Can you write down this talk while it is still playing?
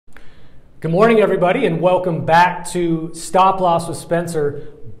Good morning, everybody, and welcome back to Stop Loss with Spencer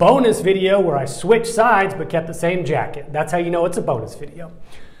bonus video where I switched sides but kept the same jacket. That's how you know it's a bonus video.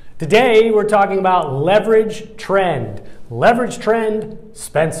 Today, we're talking about leverage trend. Leverage trend,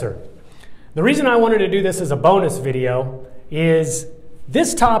 Spencer. The reason I wanted to do this as a bonus video is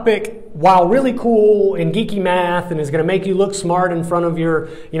this topic, while really cool and geeky math and is going to make you look smart in front of your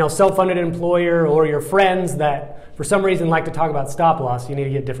self-funded employer or your friends that for some reason like to talk about stop loss, you need to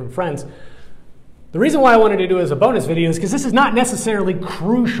get different friends. The reason why I wanted to do it as a bonus video is because this is not necessarily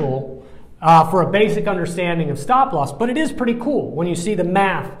crucial for a basic understanding of stop loss, but it is pretty cool when you see the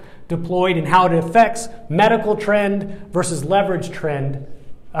math deployed and how it affects medical trend versus leverage trend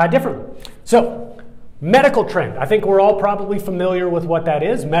differently. So, medical trend. I think we're all probably familiar with what that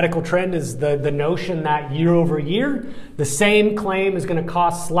is. Medical trend is the notion that year over year, the same claim is going to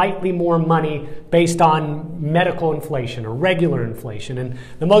cost slightly more money based on medical inflation or regular inflation. And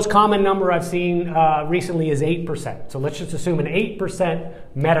the most common number I've seen recently is 8%. So let's just assume an 8%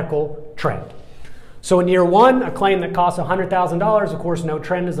 medical trend. So in year one, a claim that costs $100,000, of course, no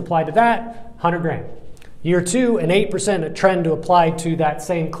trend is applied to that, 100 grand. Year two, an 8% trend to apply to that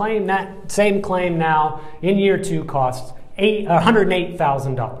same claim. That same claim now in year two costs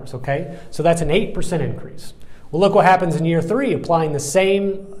 $108,000, okay? So that's an 8% increase. Well, look what happens in year three. Applying the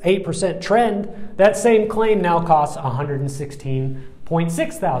same 8% trend, that same claim now costs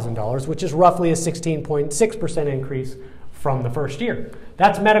 $116.6 thousand, which is roughly a 16.6% increase from the first year.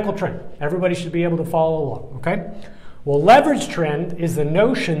 That's medical trend. Everybody should be able to follow along, okay? Well, leverage trend is the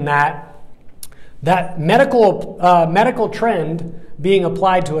notion that medical trend being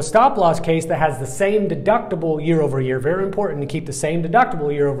applied to a stop loss case that has the same deductible year over year, very important to keep the same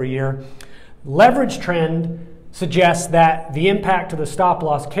deductible year over year. Leverage trend suggests that the impact to the stop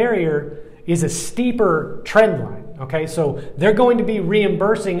loss carrier is a steeper trend line. Okay, so they're going to be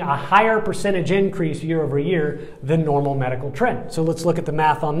reimbursing a higher percentage increase year over year than normal medical trend. So let's look at the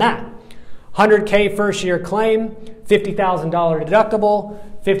math on that. 100K first year claim, $50,000 deductible,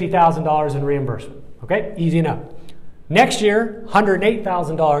 $50,000 in reimbursement. Okay, easy enough. Next year,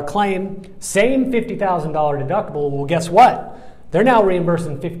 $108,000 claim, same $50,000 deductible. Well, guess what? They're now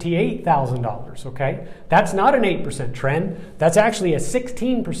reimbursing $58,000. Okay, that's not an 8% trend. That's actually a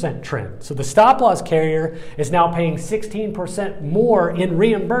 16% trend. So the stop loss carrier is now paying 16% more in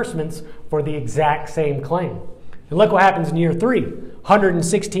reimbursements for the exact same claim. And look what happens in year three.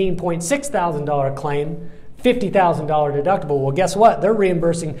 $116.6 thousand claim, $50,000 deductible. Well, guess what? They're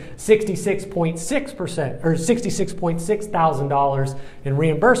reimbursing $66.6% or $66.6 thousand in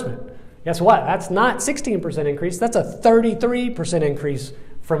reimbursement. Guess what? That's not 16% increase. That's a 33% increase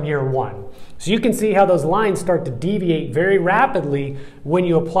from year one. So you can see how those lines start to deviate very rapidly when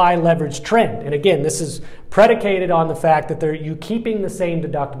you apply leverage trend. And again, this is predicated on the fact that you keeping the same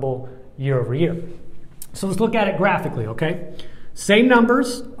deductible year over year. So let's look at it graphically, okay? Same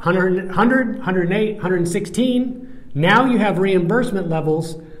numbers, 100, 108, 116. Now you have reimbursement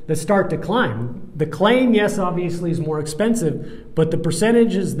levels that start to climb. The claim, yes, obviously is more expensive, but the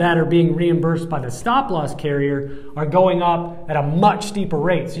percentages that are being reimbursed by the stop loss carrier are going up at a much steeper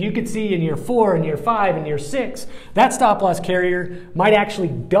rate. So you could see in year four, in year five, in year six, that stop loss carrier might actually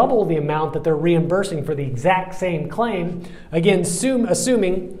double the amount that they're reimbursing for the exact same claim. Again,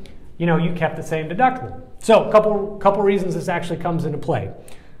 assuming you kept the same deductible. So a couple reasons this actually comes into play.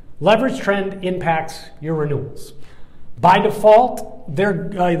 Leverage trend impacts your renewals. By default,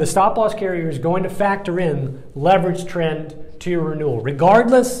 the stop loss carrier is going to factor in leverage trend to your renewal.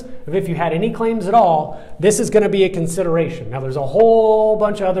 Regardless of if you had any claims at all, this is going to be a consideration. Now there's a whole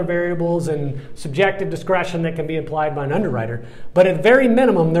bunch of other variables and subjective discretion that can be applied by an underwriter, but at very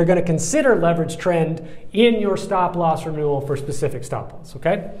minimum, they're going to consider leverage trend in your stop loss renewal for specific stop loss,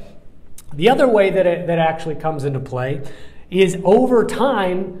 okay? The other way that that actually comes into play is over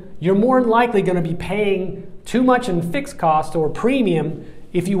time, you're more than likely going to be paying too much in fixed cost or premium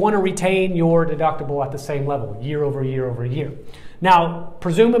if you want to retain your deductible at the same level year over year over year. Now,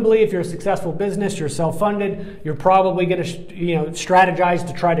 presumably, if you're a successful business, you're self-funded, you're probably going to strategize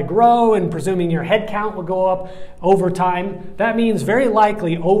to try to grow, and presuming your head count will go up over time, that means very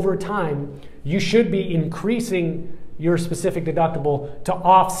likely over time, you should be increasing your specific deductible to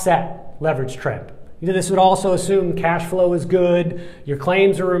offset leverage trend. This would also assume cash flow is good, your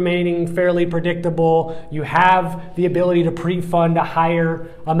claims are remaining fairly predictable, you have the ability to pre-fund a higher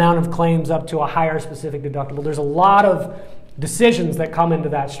amount of claims up to a higher specific deductible. There's a lot of decisions that come into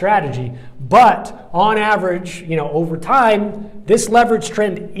that strategy. But on average, over time, this leverage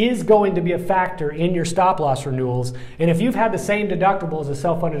trend is going to be a factor in your stop loss renewals. And if you've had the same deductible as a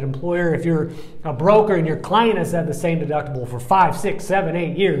self-funded employer, if you're a broker and your client has had the same deductible for 5, 6, 7,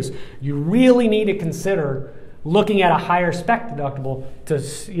 8 years, you really need to consider looking at a higher spec deductible to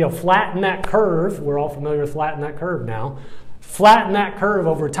flatten that curve. We're all familiar with flatten that curve now. Flatten that curve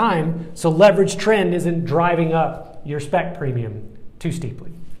over time so leverage trend isn't driving up your spec premium too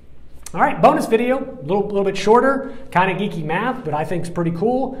steeply. All right, bonus video, a little bit shorter, kind of geeky math, but I think it's pretty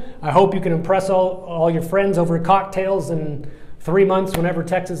cool. I hope you can impress all your friends over cocktails in 3 months whenever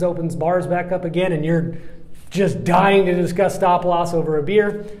Texas opens bars back up again and you're just dying to discuss stop loss over a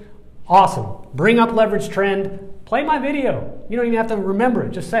beer. Awesome. Bring up leverage trend. Play my video. You don't even have to remember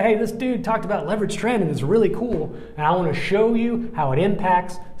it. Just say, hey, this dude talked about leverage trend and it's really cool, and I want to show you how it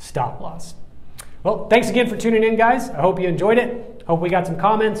impacts stop loss. Well, thanks again for tuning in, guys. I hope you enjoyed it. Hope we got some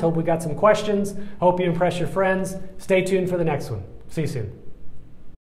comments. Hope we got some questions. Hope you impress your friends. Stay tuned for the next one. See you soon.